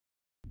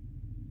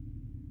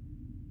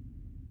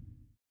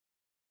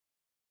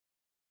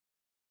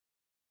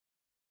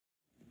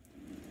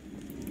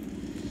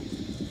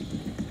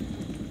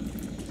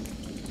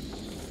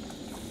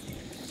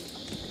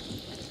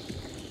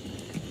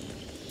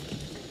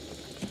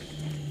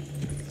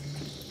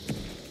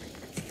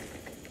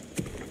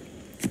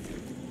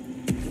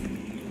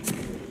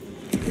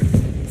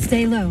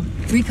Stay low.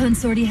 Recon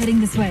sortie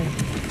heading this way.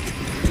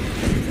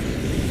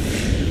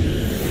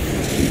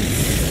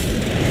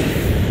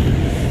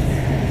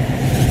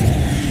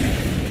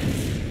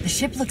 The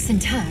ship looks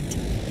intact.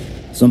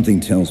 Something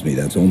tells me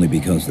that's only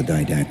because the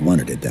Didact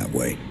wanted it that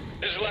way.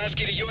 This is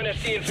Lasky to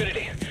UNSC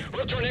Infinity.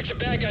 We're up to our next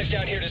bad guys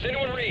down here. Does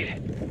anyone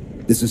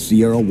read? This is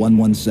Sierra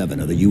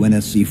 117 of the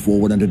UNSC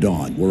Forward Under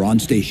Dawn. We're on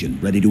station,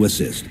 ready to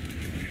assist.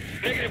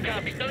 Negative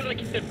copy. Sounded like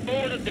you said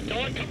Forward Under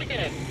Dawn. Come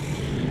again.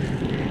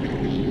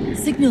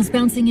 Signal's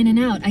bouncing in and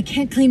out. I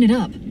can't clean it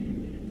up.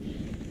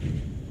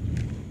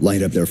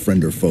 Light up their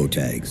friend or foe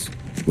tags.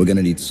 We're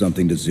gonna need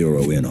something to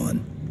zero in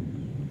on.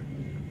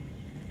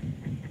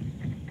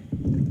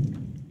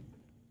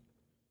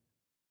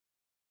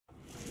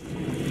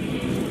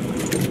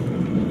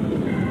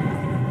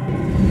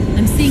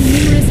 I'm seeing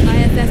numerous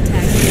IFF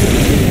tags.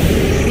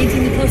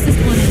 Painting the closest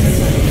one in this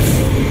one.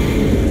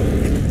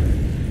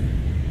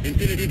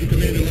 Infinity to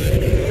Commander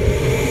Lasky.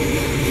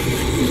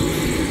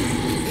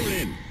 Pull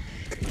in.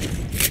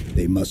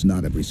 They must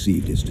not have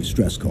received his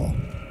distress call.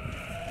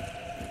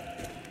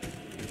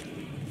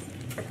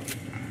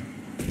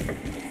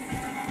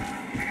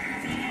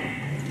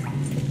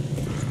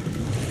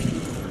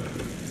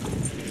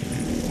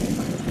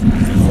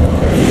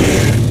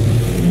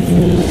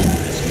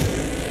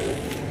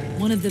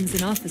 One of them's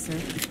an officer.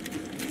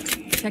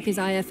 Check his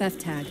IFF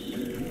tag.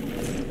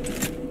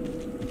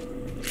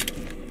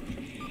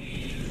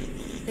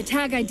 The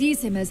tag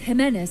IDs him as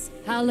Jimenez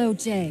Halo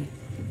J.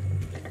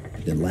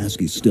 Then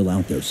Lasky's still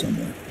out there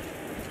somewhere.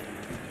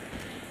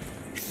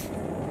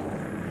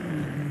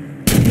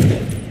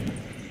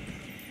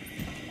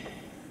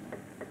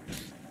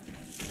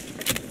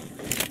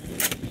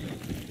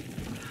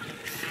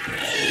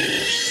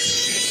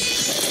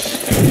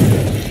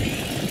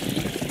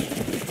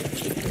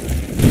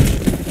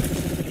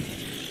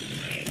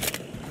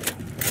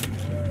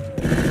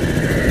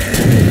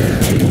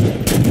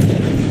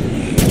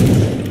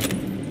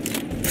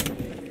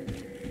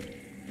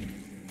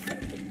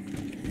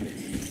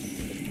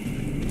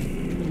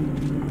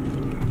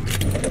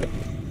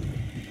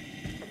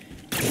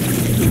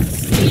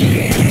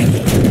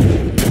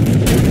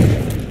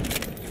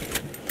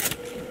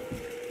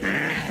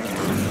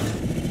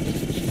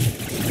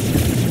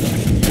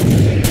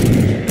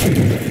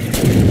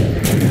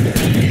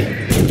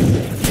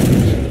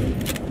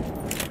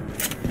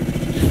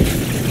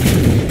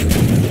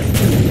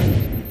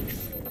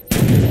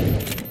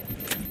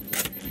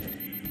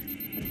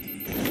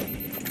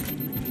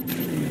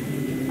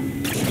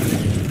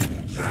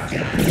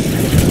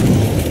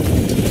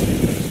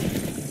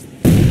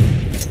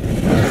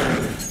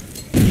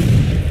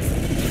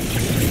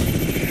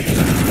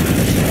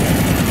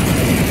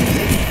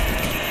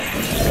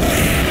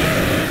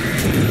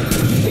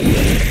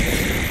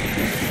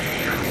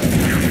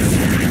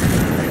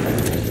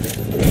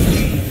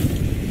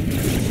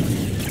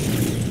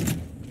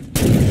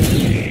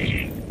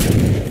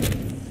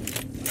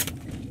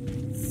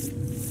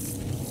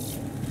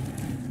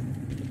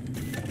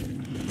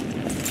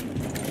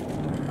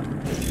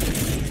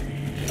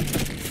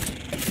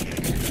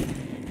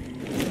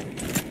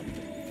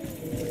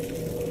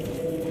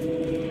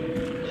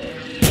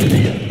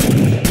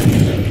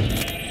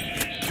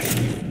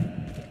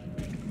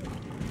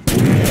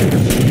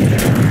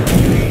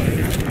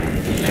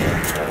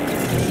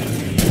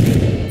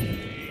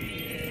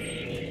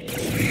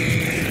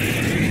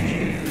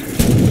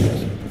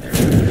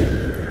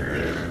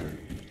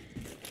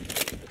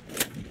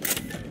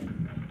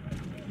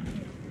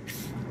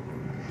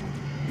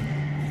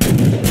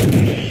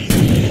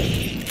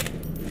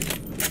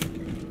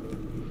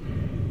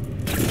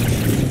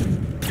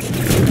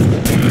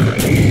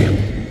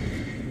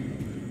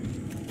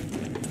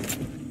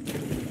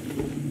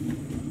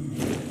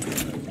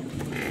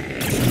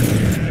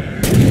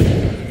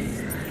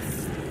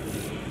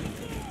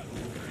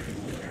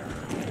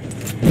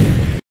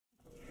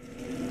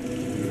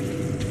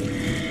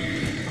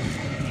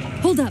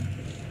 Hold up!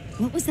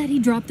 What was that he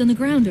dropped on the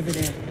ground over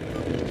there?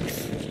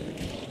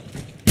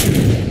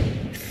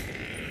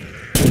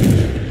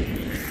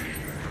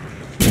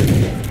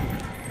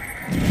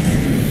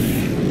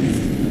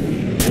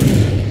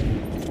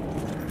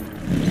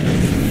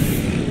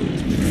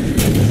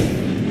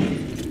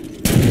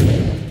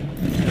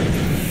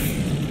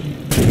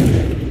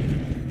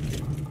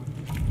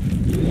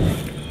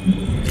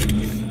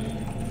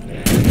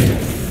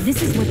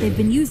 This is what they've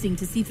been using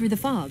to see through the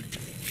fog.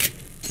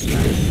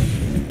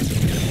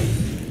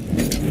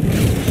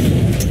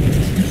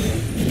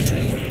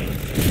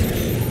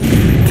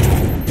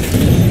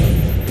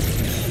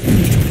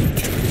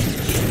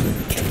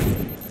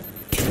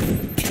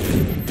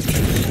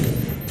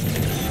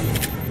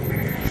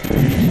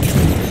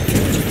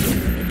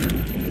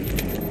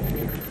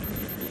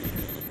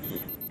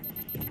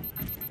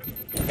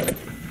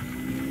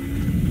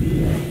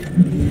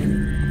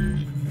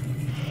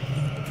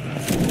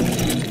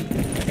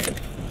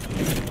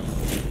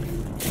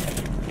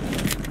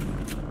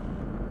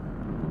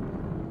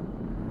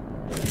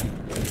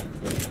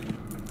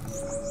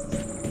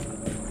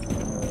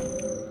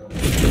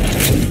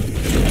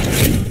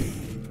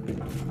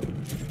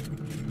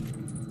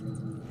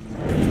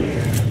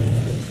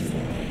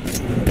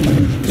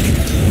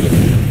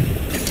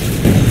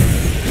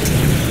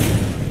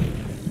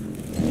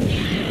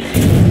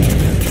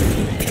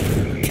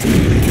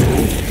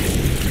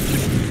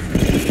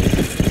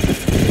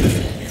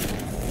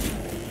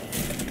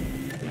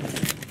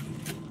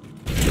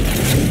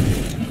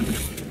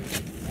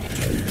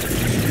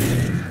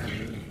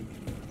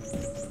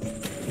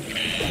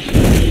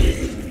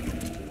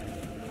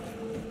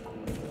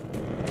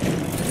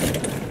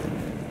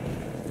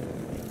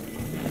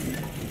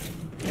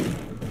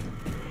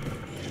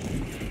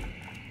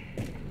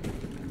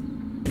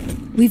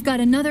 We've got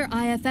another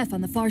IFF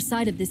on the far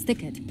side of this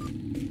thicket.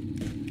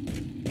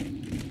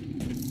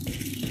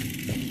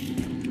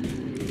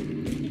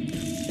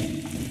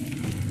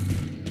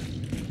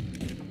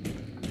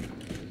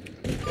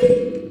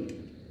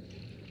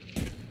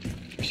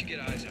 We should get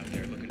eyes out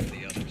there looking for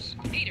the others.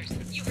 Peters,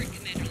 you heard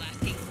Commander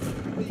Lasky.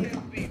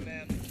 ESB,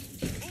 man.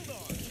 Hold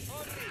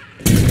on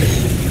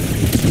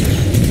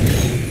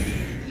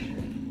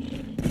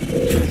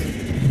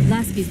me.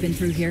 Lasky's been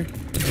through here.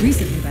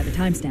 Recently by the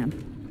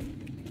timestamp.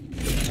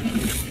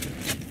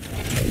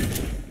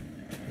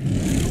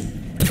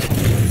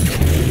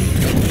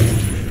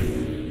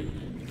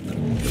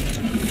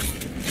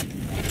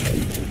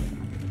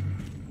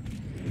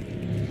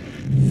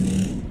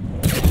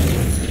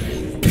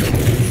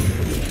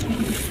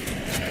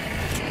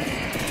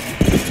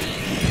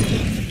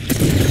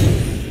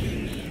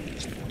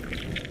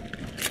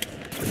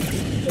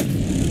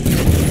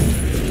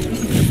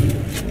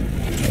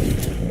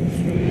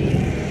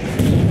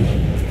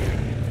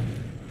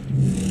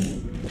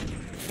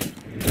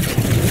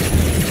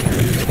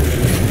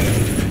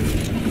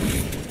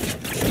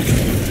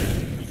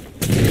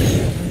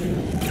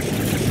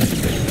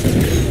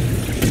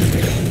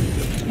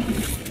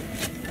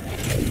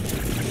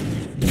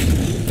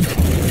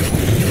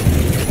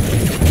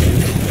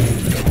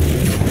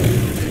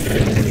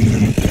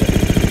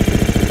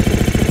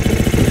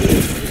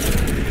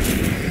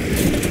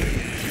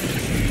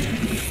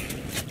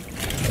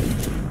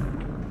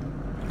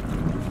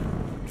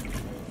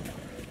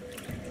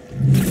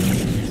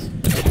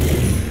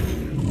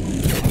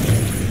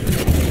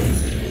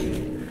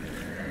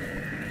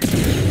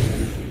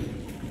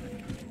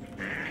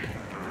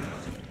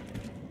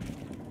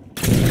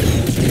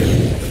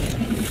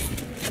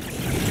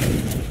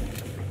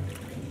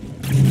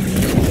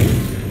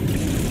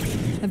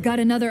 I've got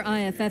another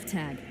IFF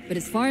tag, but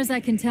as far as I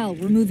can tell,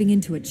 we're moving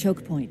into a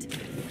choke point.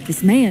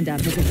 This may end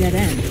up as a dead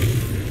end.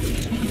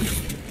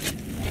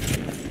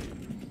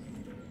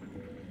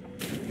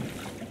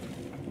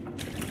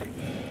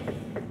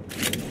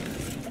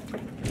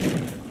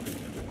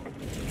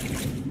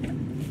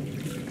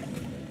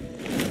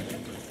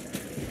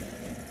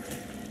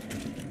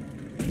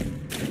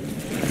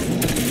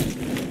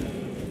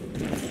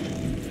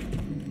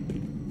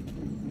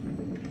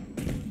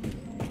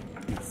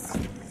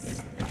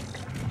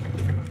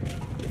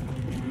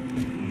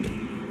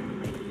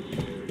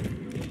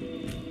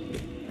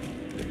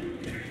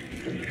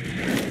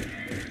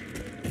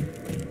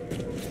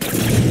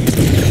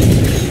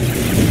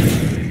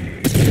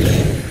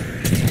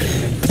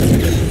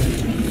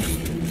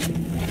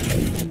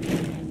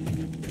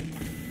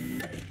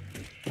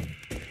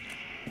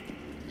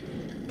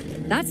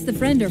 That's the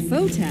friend or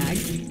foe tag,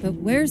 but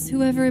where's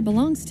whoever it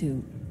belongs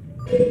to?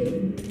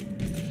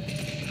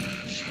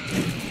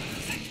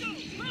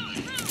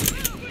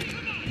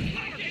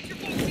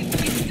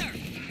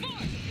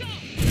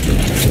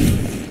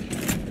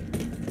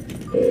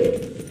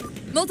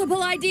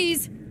 Multiple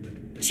IDs!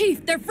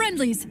 Chief, they're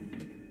friendlies!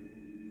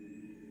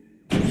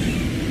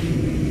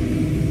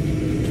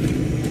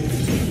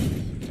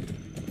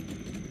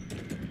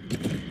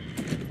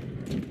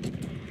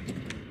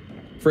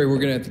 Afraid we're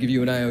gonna have to give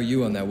you an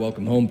IOU on that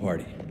welcome home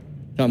party.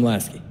 Tom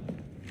Lasky,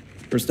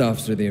 first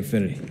officer of the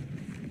Infinity.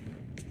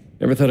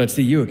 Never thought I'd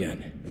see you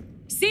again.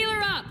 Seal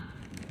her up!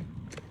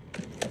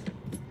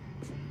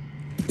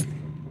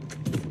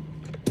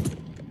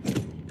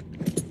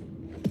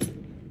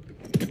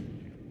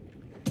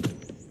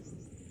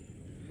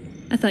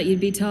 I thought you'd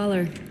be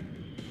taller.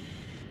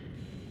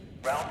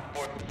 Ground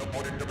forces are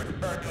ordered to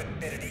return to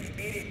Infinity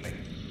immediately.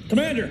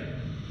 Commander!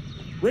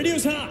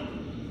 Radio's hot!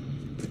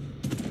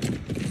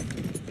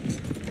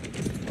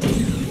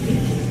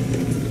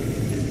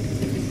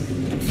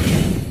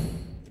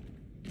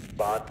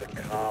 Respond to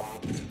comm.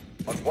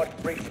 On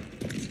what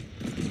frequency?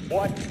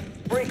 What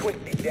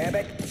frequency, damn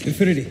it?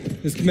 Infinity,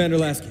 this is Commander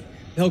Lasky.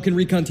 The Helkin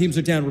recon teams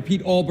are down.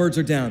 Repeat, all birds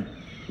are down.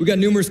 We got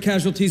numerous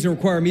casualties and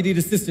require immediate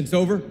assistance.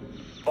 Over.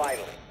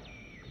 Finally.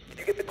 Did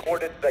you get the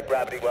coordinates of that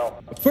gravity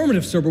well?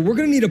 Affirmative, sir, but we're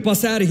gonna need a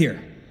bus out of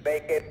here.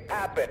 Make it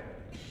happen.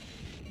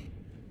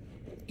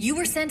 You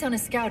were sent on a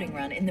scouting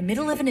run in the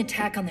middle of an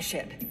attack on the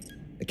ship.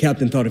 The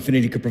captain thought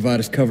Infinity could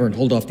provide us cover and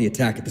hold off the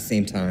attack at the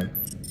same time.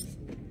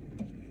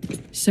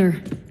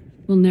 Sir,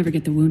 we'll never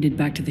get the wounded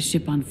back to the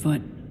ship on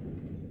foot.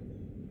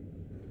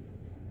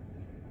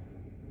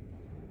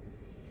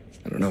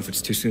 I don't know if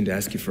it's too soon to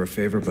ask you for a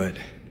favor, but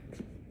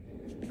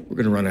we're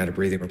gonna run out of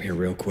breathing room here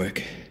real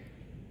quick.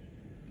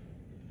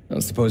 I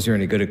don't suppose you're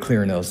any good at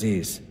clearing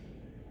LZs.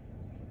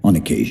 On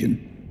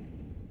occasion.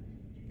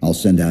 I'll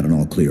send out an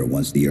all clear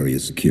once the area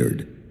is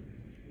secured.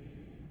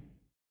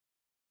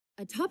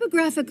 A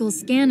topographical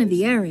scan of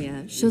the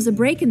area shows a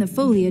break in the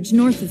foliage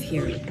north of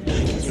here.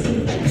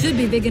 Should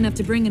be big enough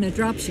to bring in a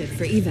dropship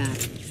for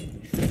evac.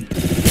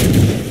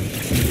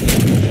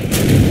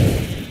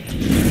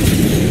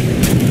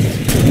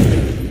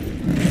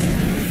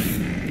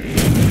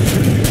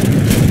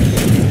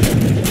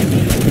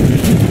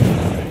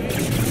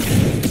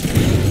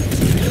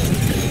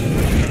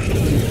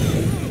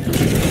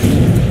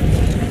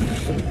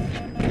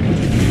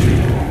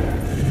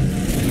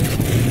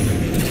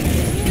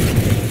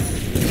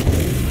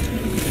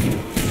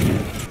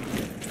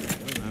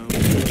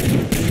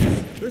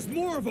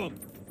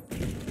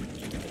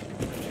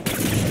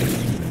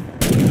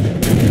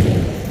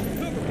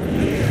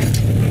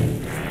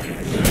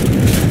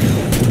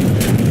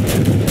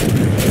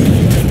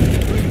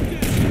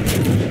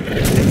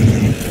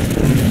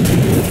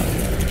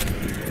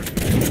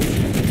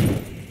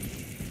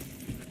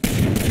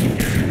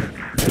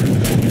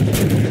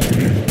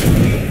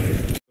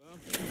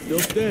 Still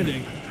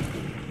standing.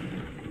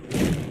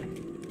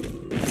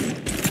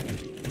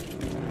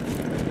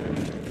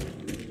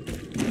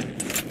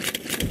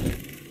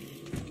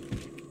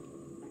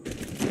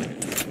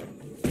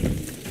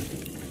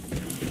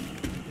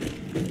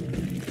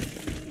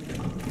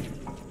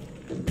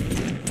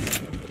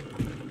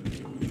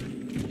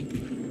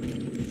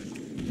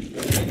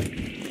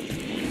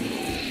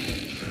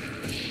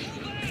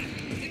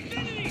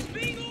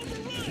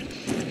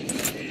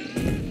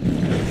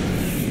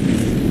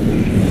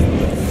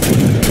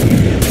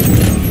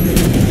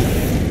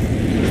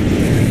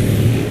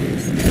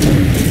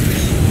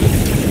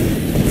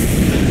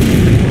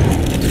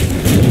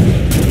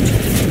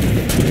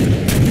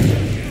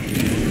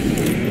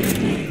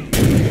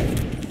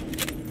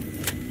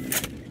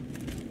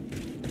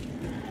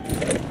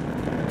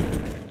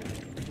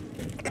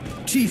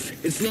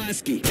 Chief, it's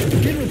Lasky.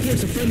 Get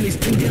reports of friendlies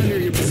pinned down near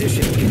your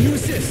position. Can you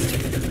assist?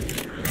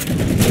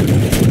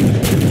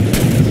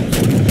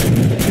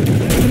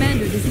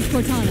 Commander, this is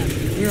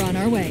Cortana. We're on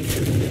our way.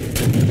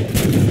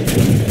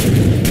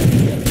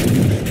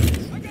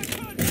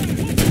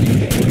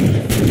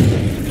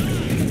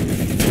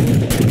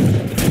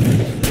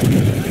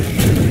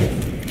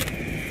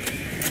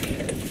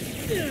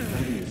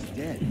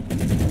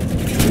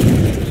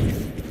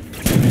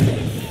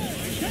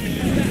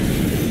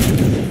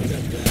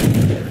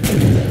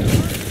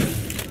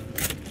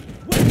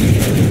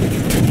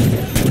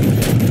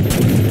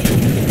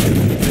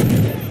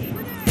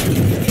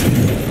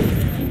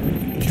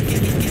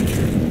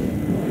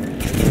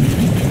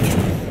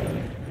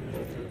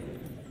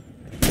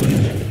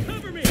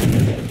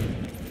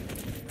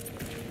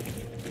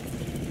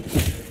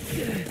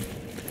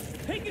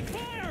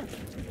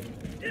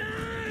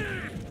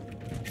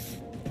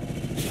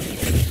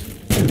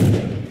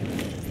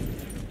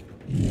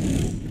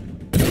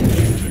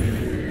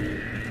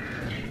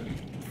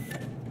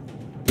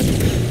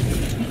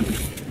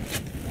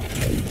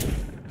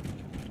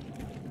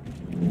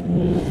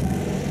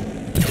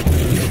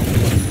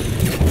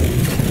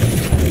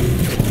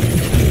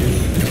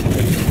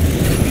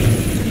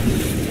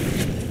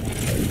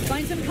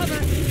 Find some cover.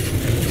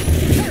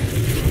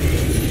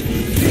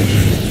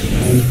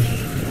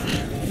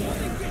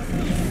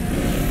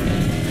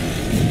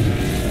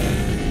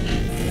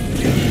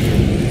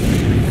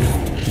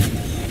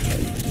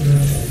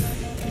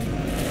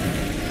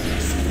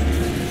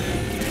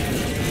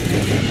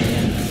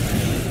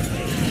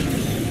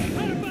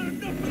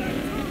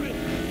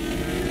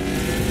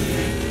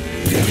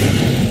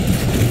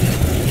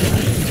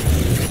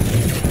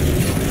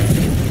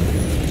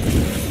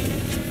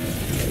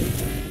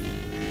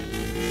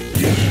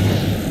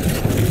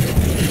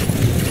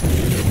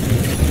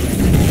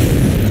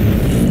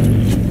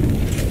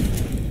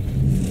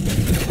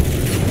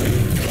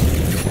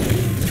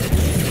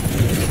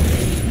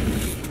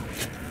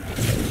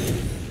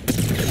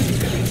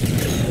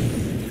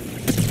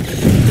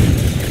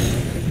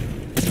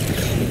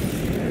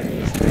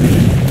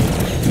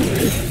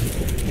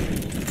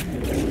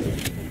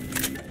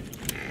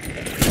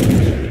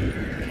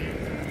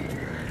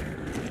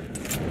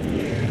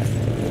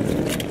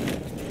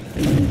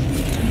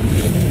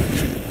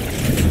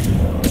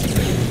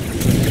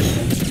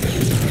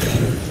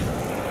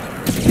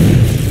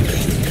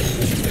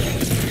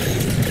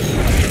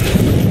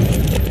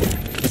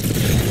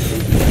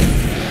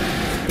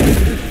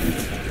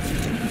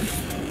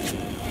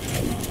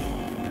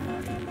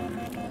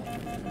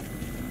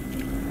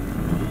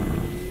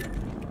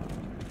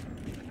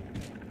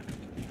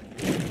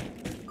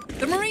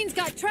 The Marines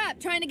got trapped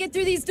trying to get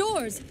through these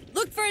doors.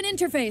 Look for an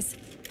interface.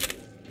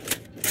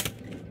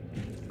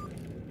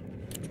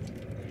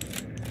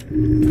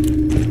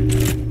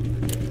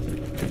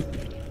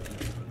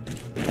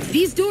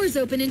 These doors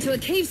open into a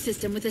cave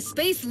system with a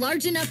space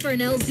large enough for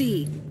an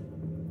LZ.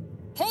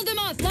 Hold them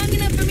off long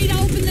enough for me to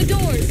open the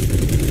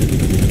doors.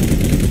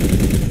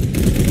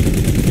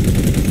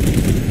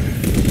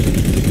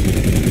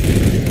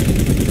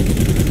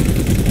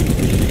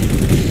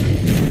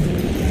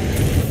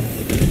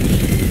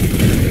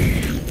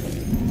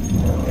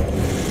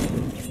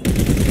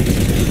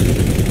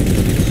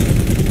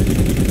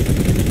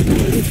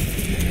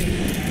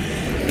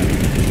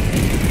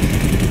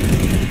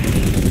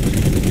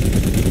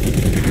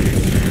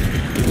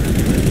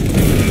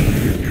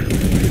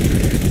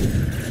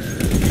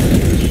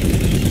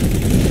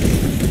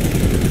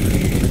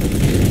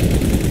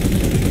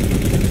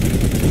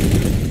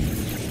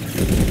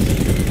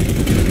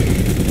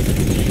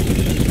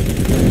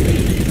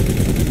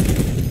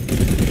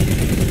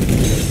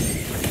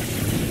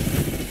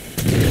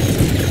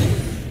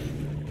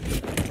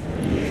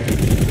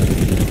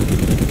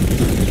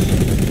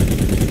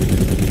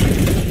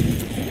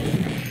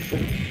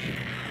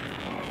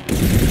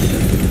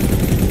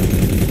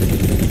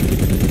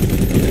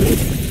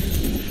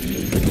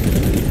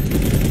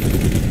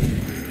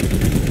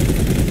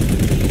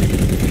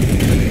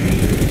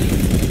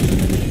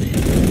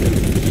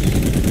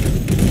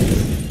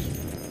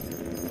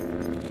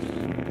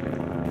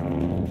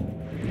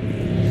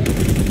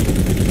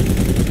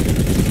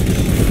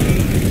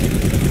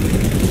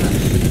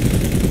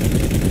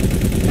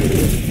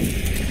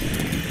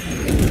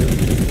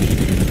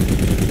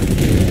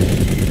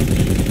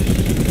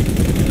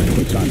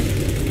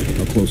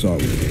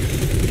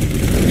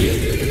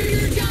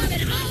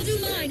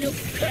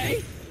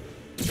 okay?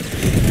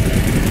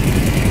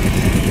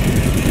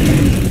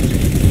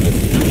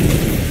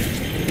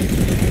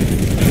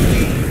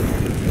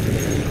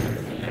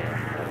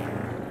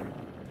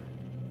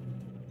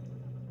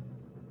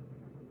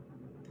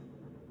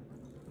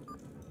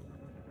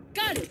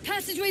 Got it!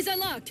 Passageway's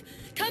unlocked!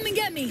 Come and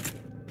get me!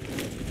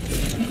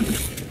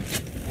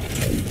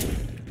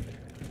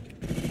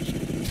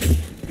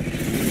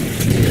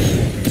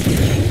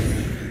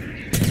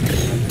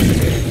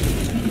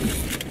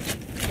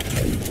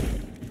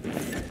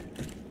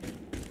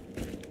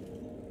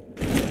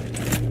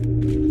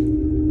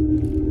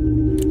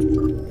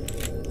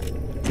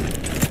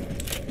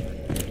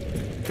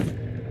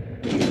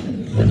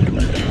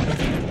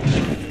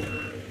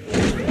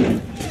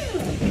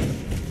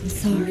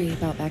 Sorry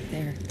about back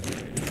there.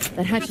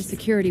 That hatch of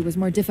security was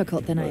more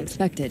difficult than I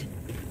expected.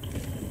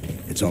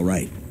 It's all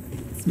right.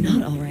 It's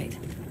not all right.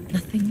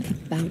 Nothing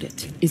about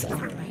it is all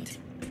right.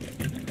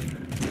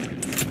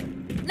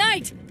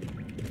 Knight!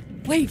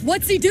 Wait,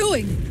 what's he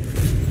doing?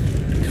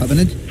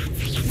 Covenant?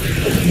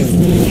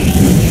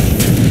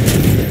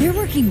 They're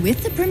working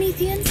with the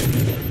Prometheans?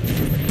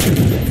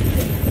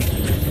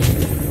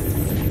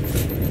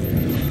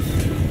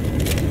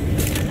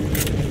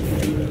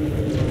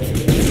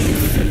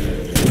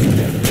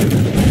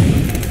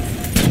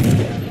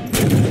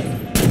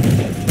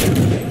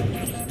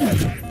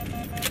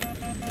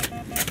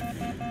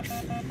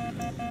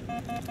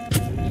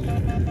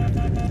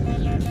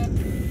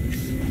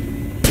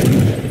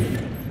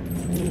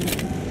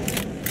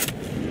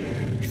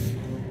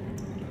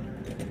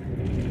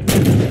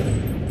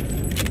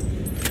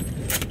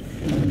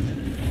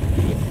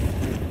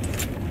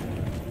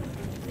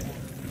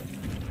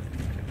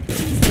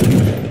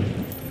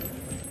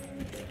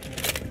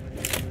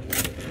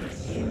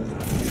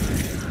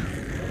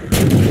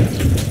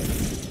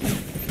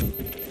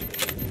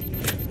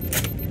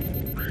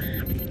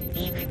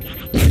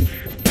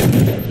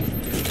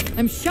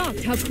 I'm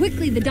shocked how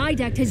quickly the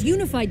Didact has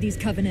unified these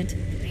Covenant.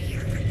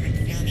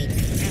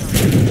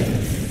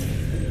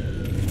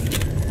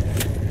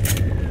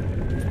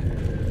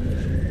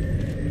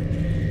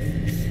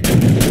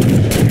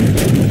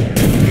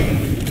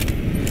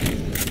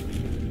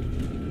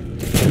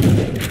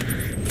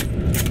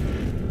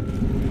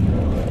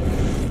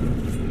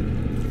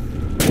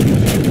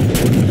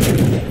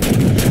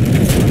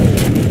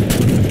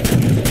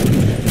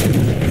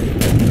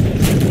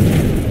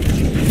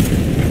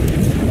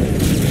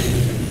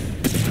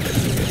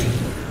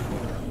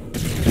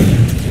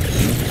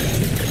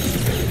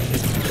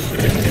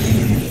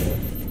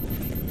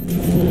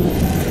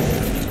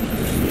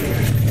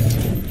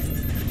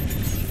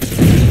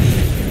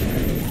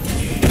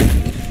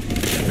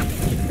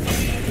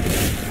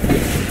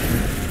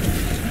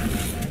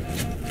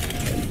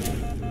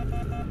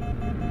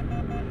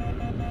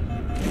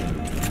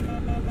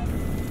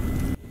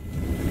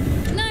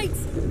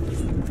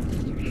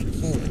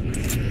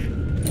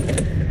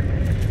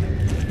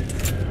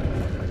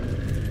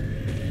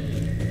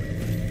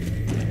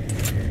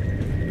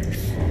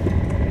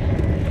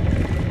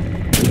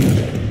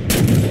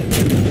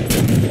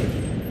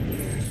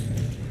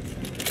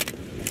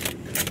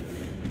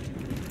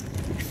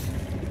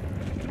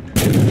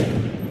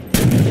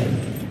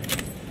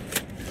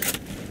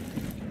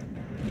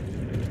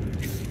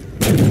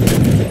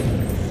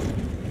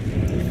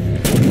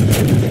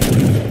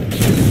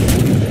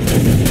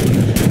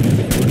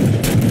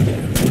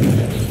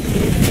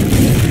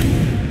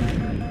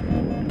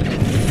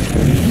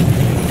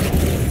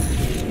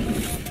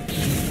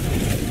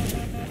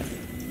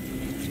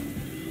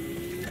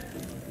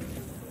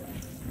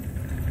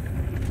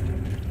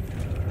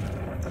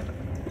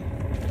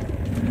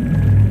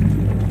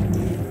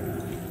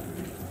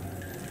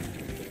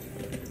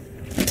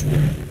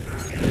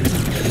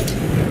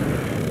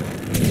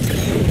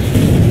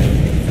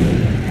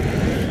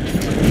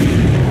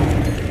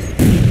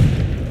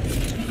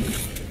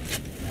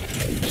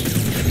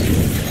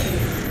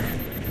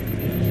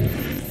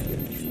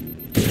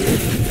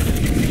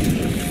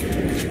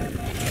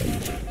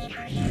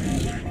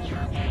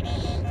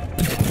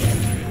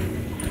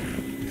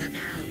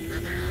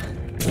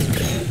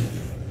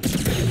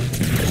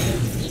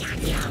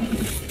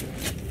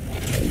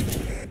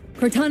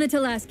 Cortana to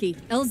Lasky.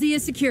 LZ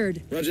is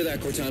secured. Roger that,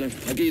 Cortana.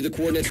 I'll give you the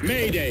coordinates.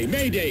 Mayday!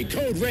 Mayday!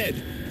 Code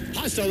red!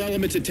 Hostile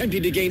elements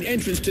attempting to gain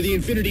entrance to the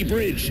Infinity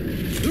Bridge.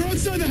 They're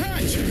outside the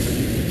hatch!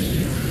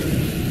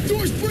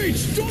 Doors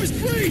breached! Doors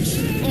breached!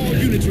 All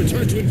units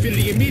return to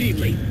Infinity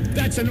immediately.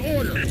 That's an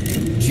order.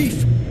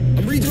 Chief,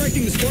 I'm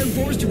redirecting the Spartan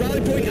force to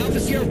Rally Point Alpha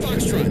Sierra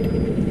Foxtrot.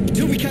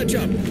 Until we catch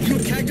up, you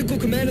have tactical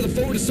command of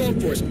the forward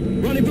assault force.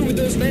 Rendezvous with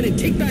those men and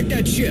take back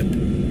that ship.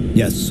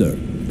 Yes, sir.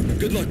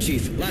 Good luck,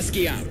 Chief.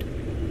 Lasky out.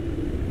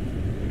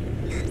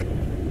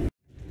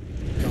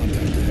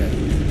 Contact ahead.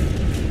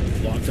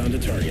 Locked onto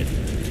target.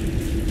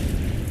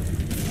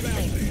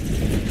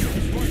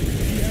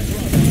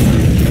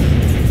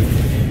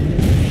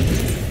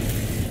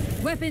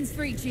 Weapons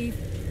free, Chief.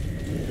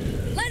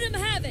 Let him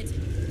have it!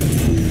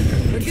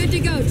 We're good to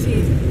go,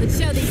 Chief. Let's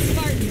show these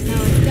Spartans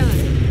how it's done.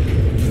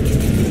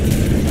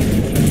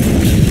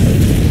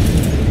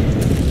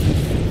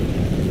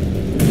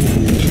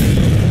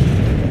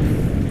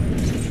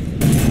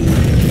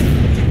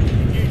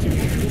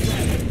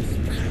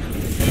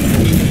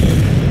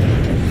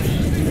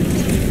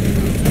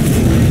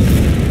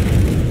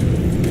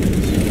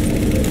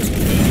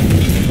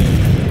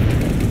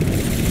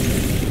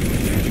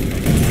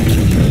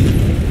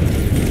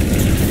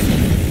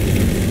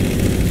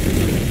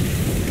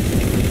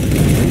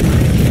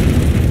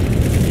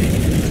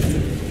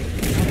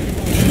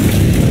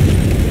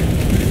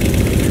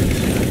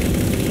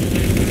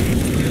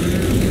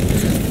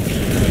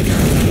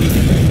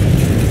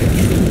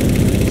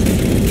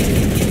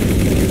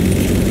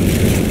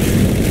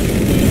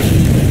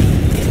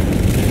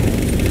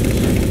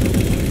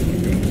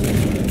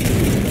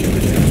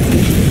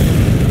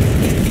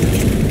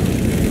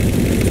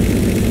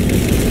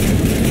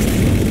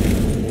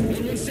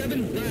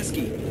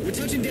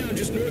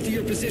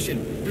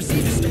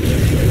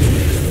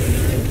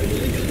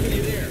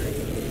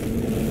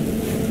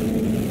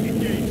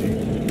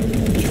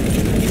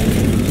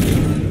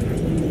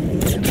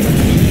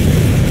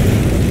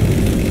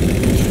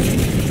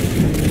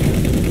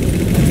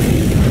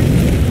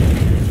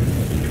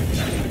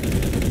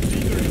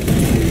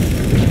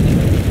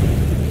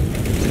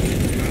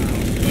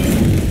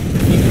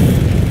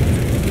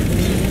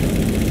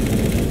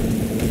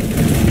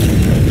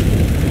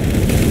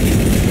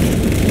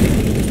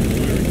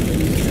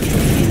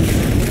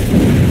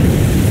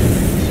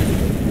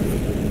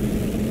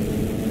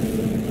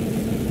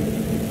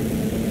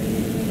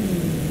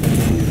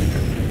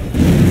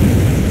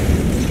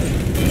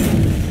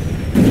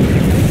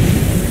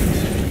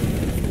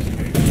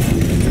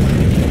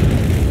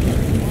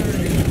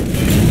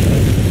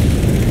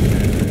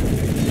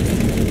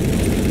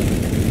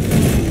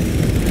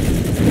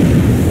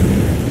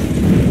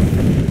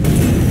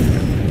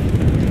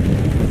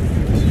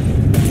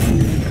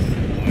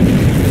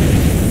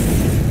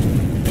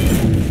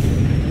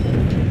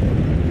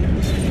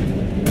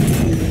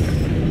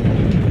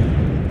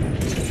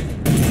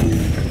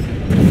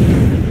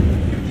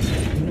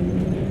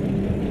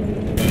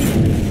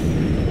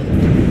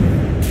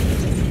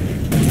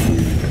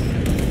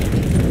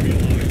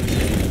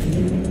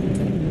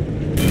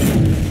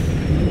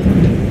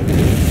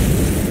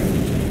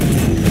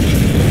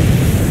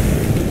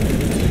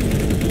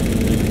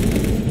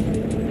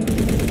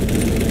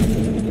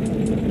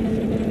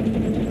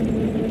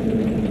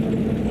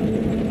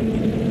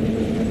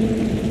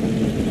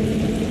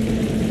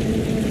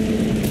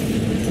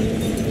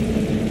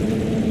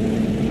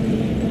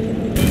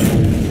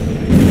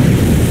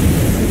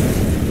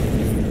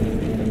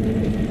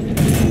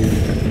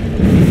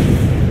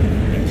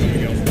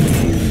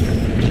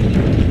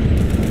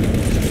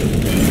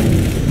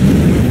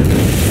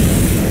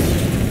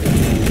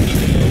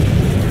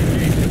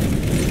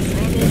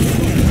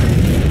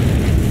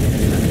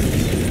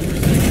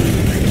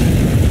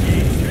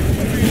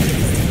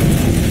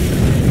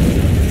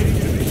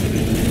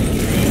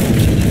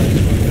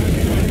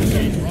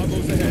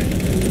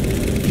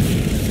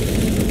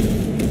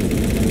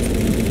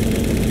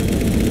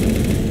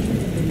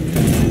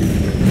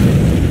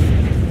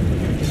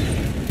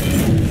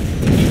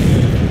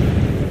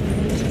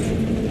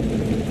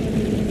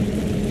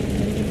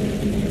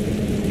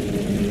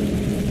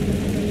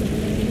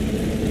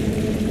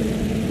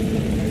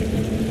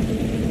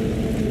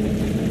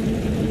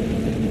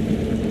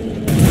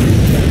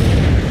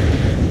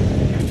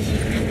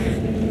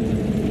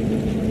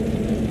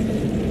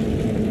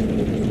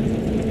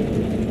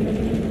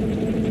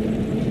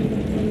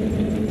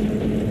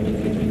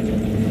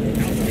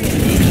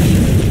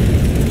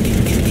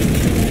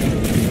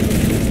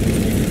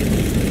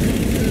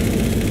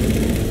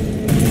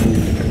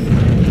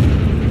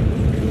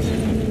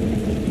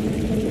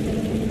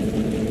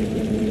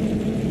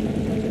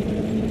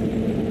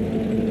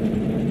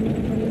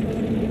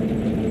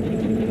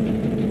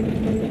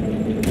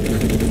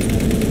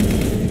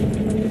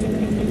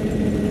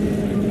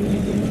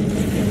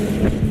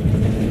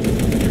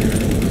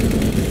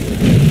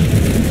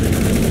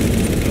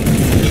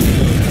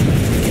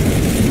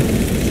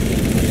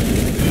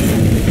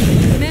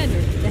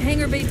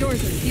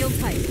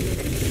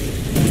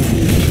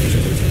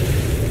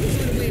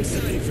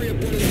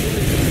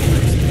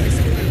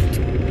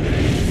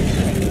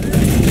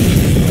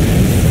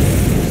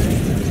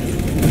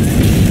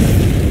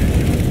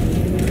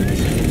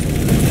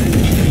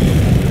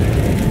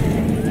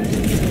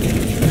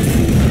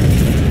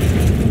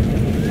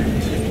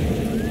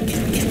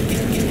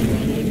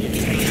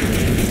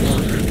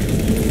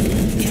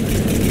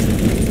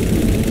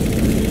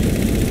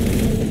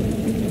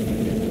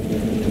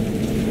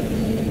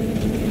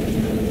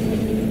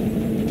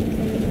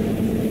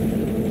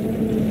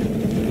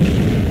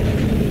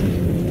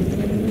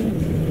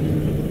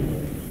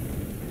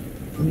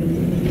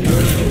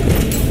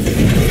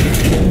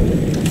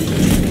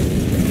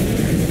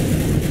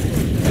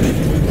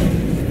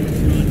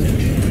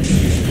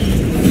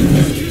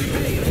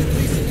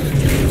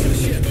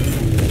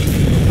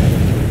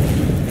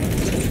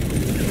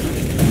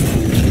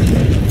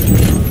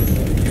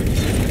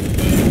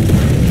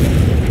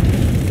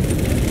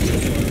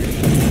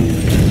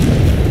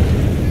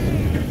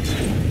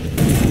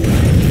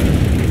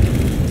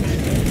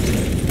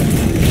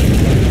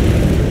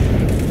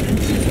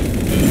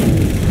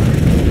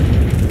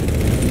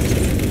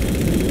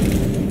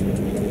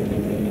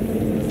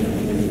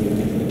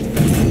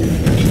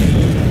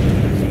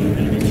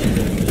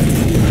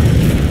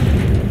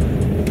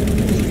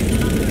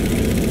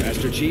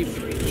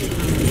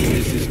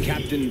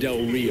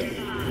 Leo.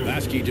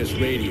 Lasky just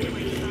radioed.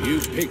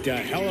 You've picked a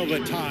hell of a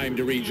time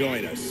to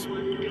rejoin us.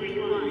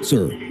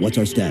 Sir, what's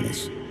our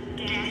status?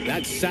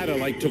 That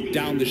satellite took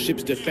down the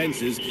ship's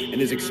defenses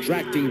and is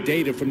extracting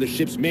data from the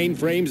ship's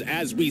mainframes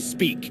as we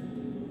speak.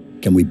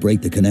 Can we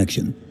break the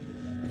connection?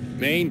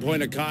 Main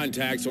point of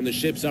contact's on the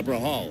ship's upper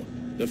hull.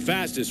 The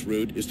fastest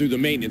route is through the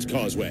maintenance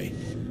causeway.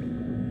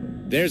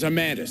 There's a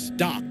Mantis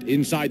docked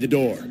inside the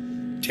door.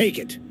 Take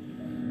it.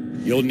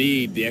 You'll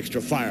need the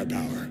extra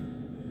firepower.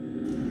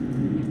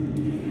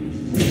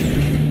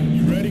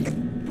 You ready?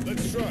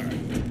 Let's try.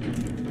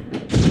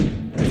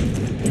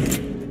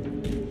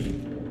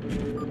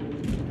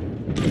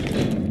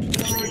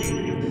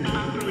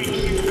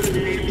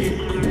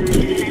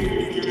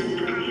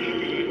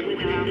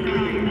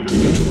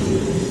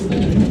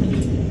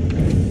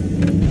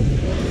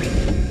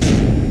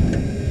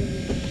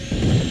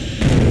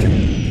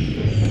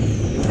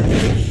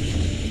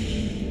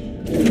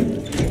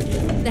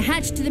 The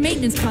hatch to the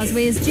maintenance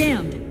causeway is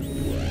jammed.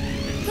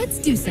 Let's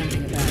do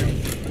something about it.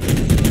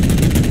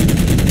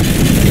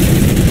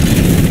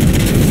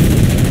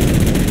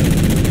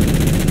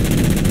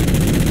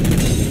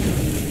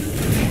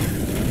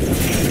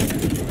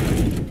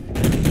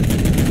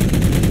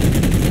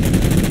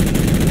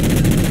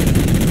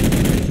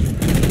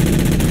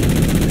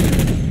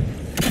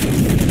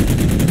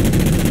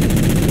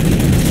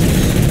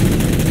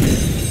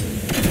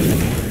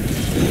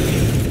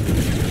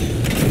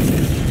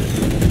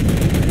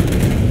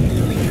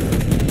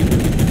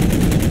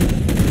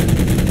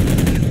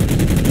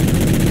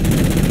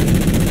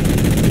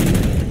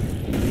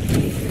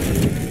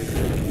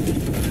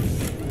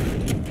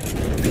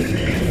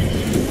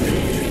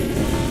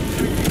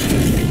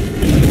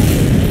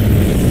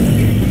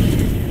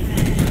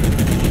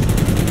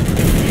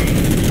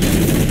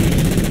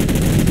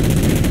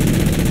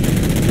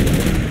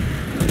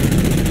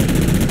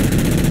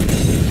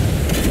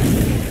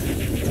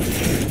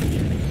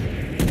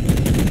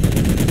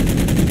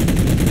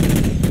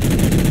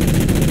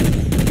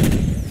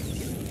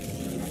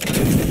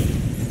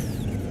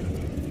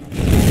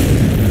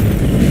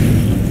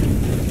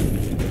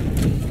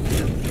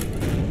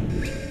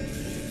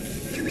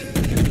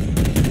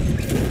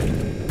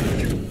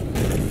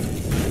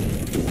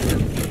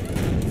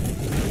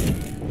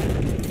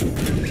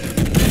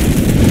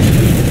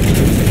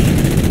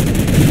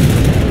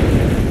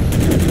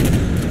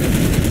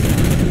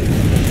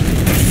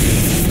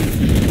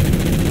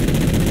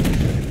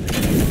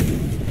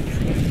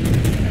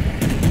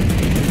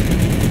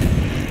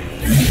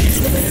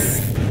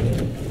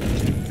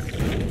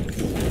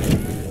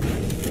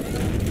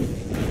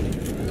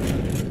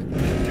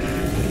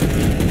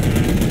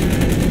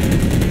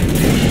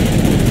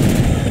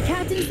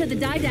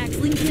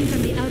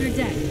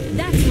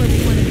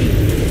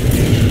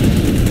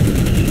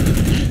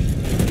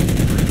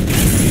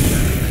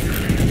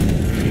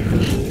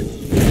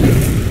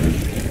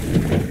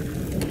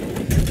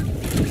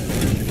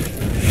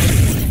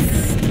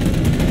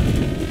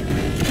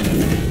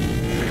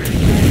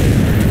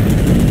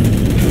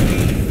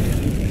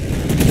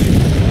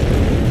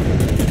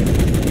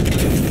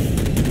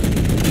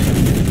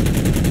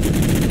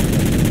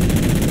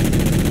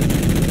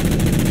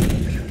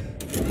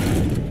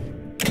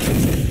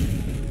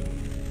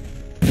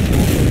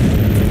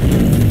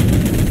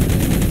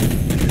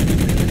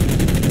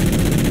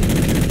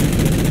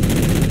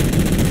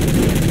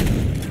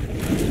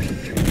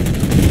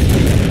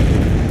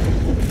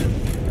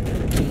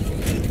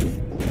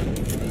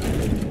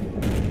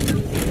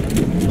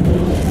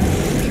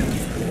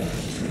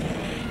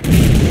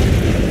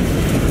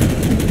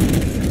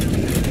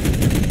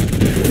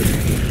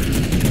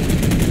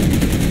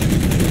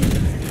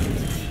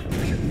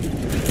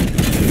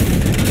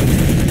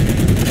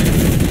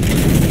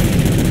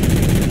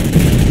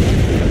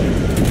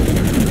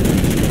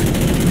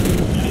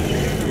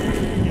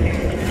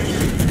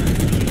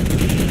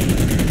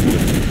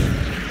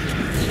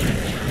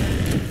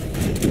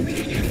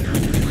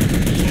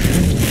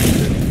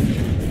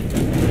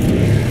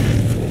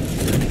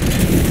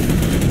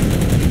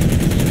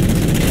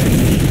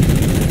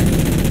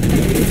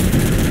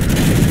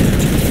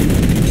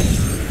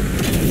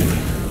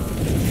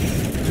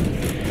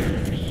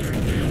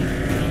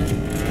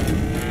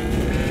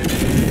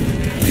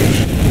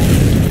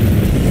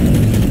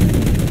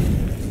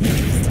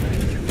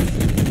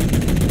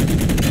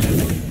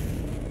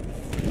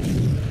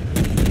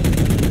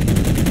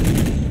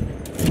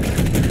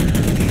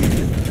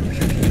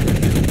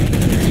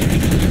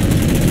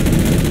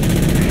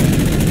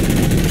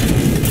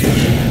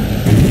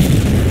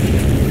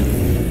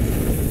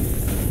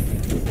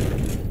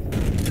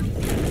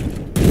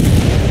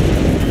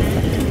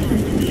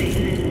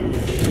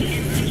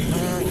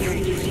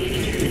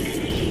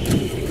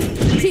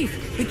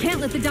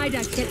 let the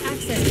Didact get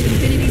access to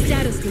Infinity's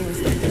data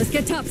stores. Let's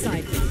get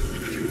topside.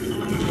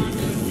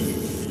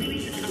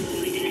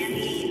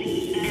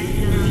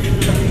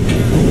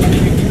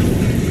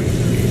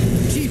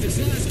 Chief, it's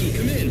Lasky.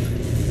 Come in.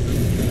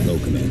 Hello,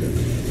 Commander.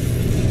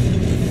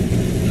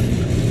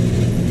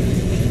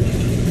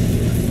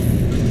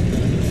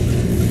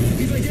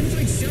 We've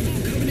identified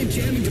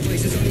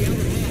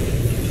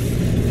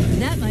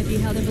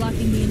how they're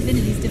blocking the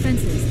Infinity's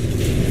defenses.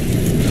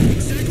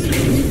 Exactly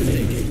what we were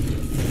thinking.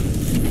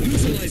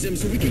 Neutralize them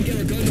so we can get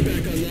our guns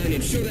back online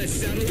and show that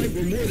satellite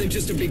we're more than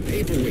just a big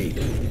paperweight.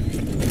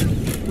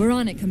 We're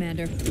on it,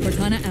 Commander.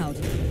 Cortana out.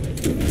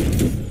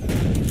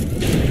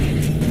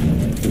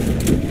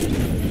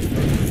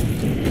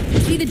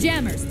 See the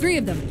jammers. 3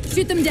 of them.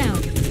 Shoot them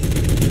down.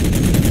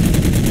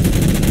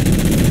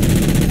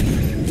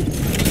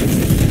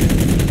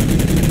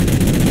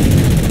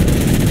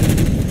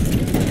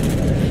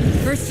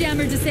 First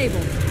jammer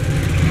disabled.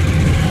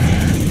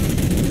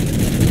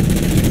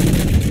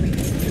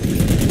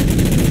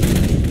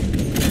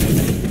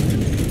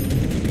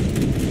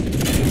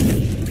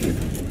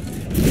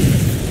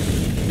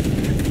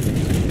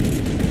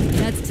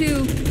 That's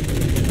 2.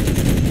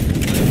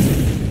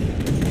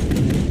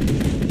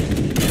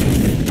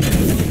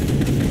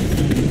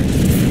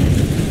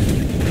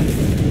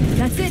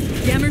 That's it.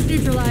 Jammers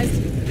neutralized.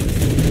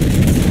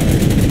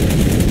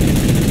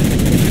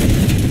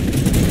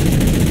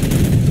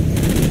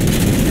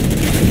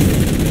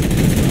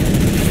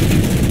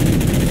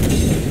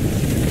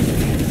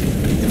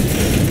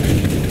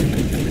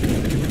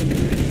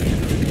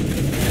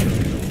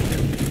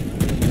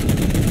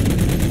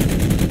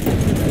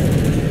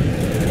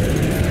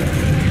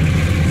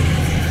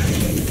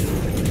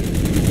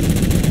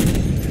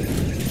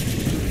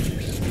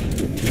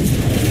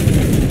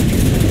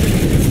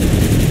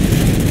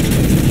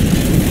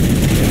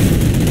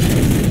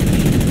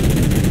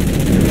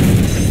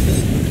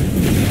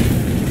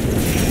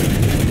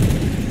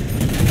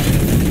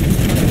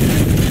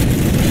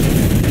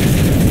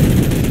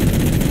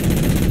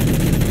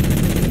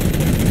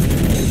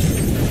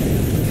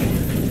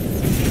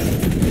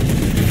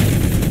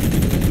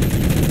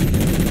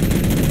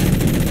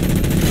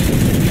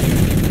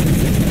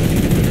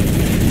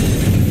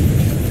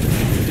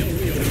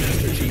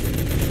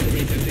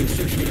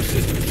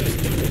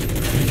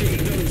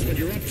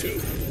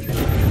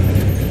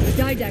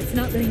 Didact's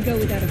not letting go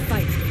without a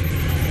fight.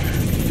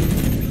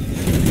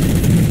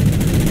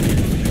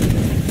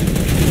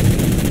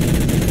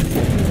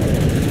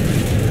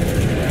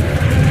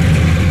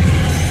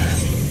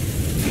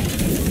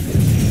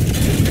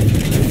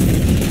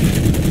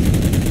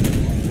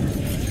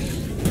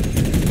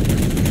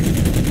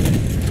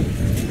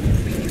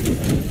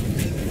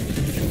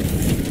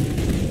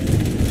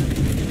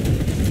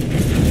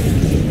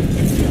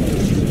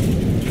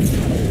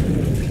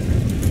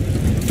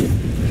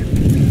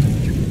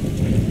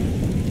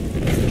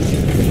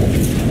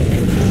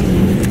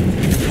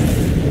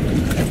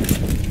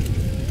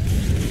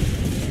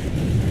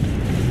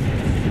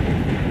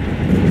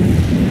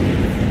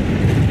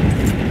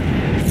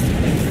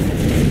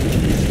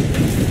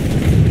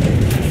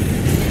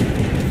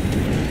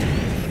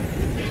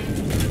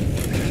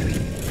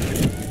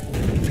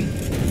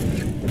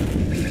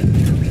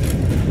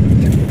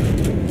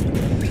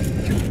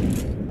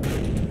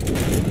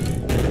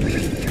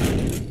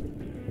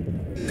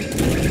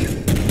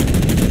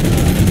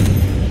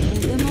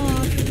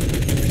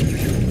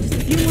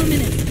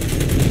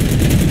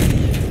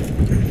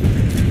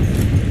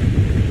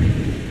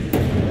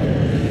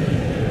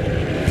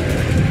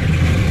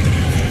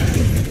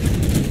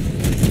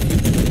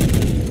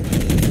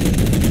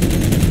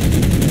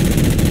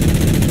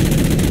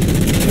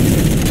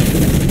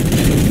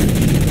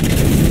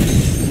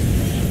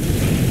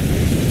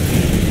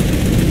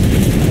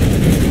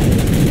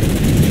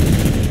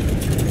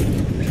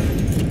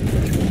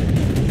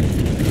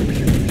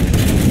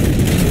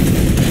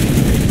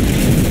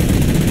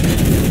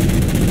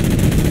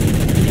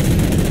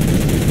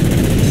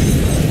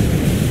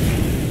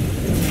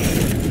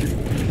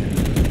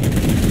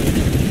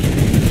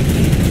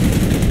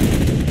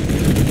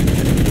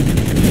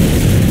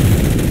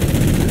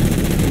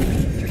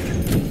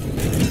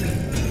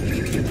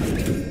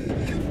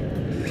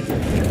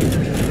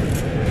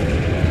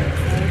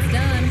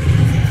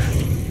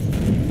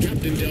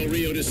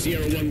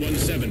 Sierra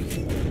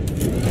 117.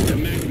 The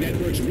MAC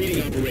network's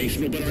reading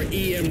operational, but our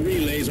EM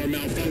relays are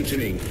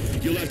malfunctioning.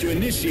 You'll have to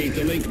initiate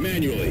the link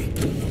manually.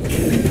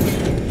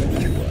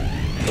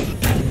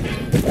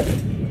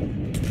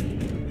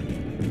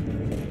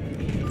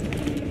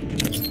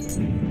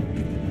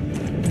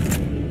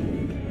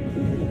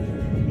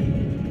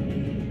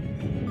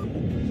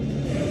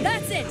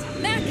 That's it!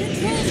 MAC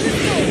controls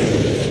restored!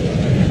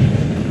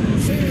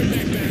 Forward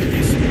MAC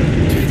batteries.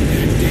 Get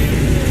that damn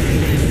board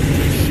away from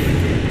my ship.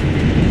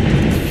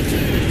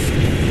 Lieutenants.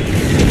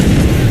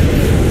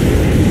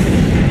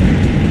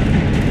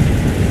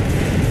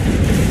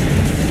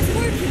 It's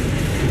working!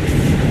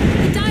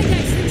 The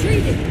Didact's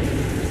retreated!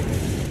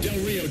 Del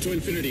Rio to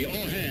Infinity,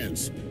 all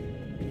hands.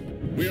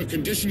 We are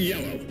condition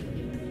yellow.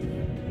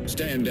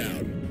 Stand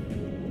down.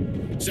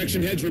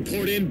 Section heads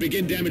report in,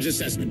 begin damage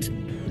assessment.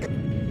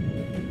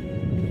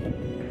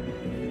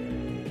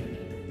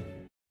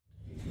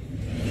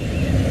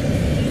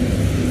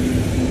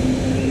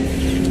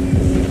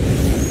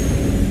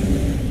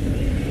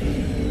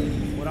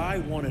 What I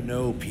want to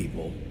know,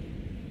 people,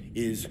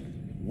 is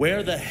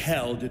where the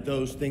hell did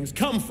those things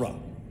come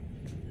from?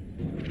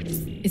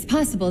 It's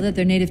possible that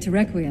they're native to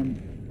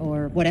Requiem,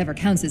 or whatever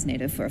counts as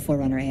native for a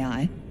Forerunner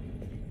AI.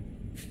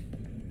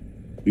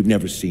 We've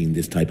never seen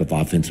this type of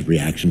offensive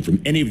reaction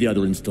from any of the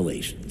other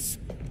installations.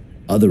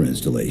 Other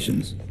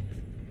installations?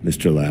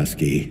 Mr.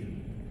 Lasky.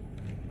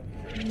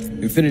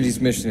 Infinity's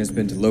mission has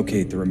been to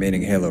locate the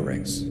remaining Halo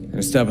rings and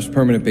establish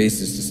permanent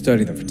bases to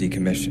study them for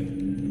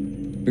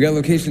decommission. We got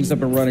locations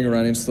up and running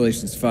around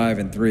installations 5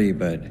 and 3,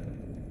 but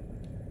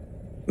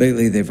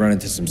lately they've run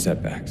into some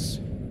setbacks.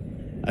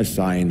 A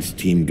science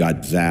team got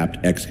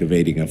zapped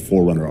excavating a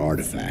Forerunner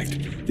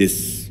artifact.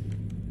 This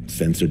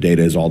sensor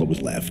data is all that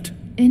was left.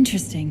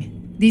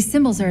 Interesting. These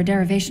symbols are a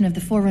derivation of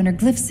the Forerunner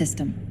glyph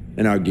system.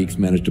 And our geeks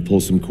managed to pull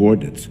some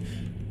coordinates.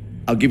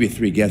 I'll give you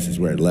 3 guesses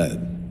where it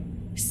led.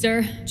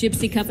 Sir,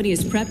 Gypsy Company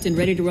is prepped and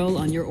ready to roll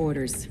on your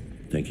orders.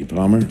 Thank you,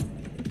 Palmer.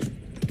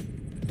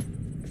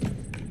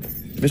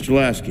 Mr.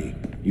 Lasky,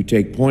 you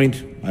take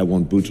point. I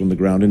want boots on the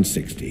ground in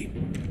 60.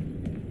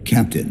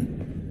 Captain.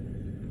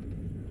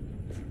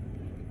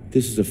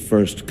 This is a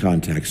first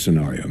contact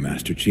scenario,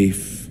 Master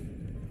Chief.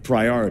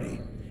 Priority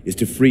is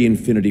to free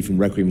Infinity from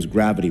Requiem's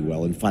gravity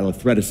well and file a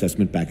threat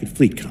assessment back at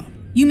FleetCom.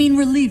 You mean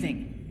we're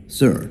leaving?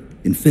 Sir,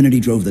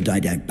 Infinity drove the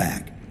Didact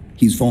back.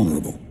 He's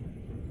vulnerable.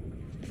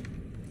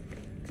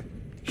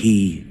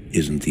 He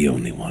isn't the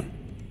only one.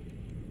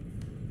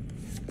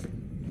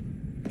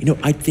 You know,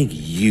 I think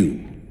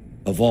you,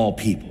 of all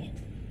people,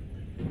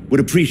 would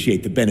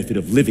appreciate the benefit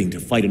of living to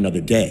fight another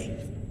day.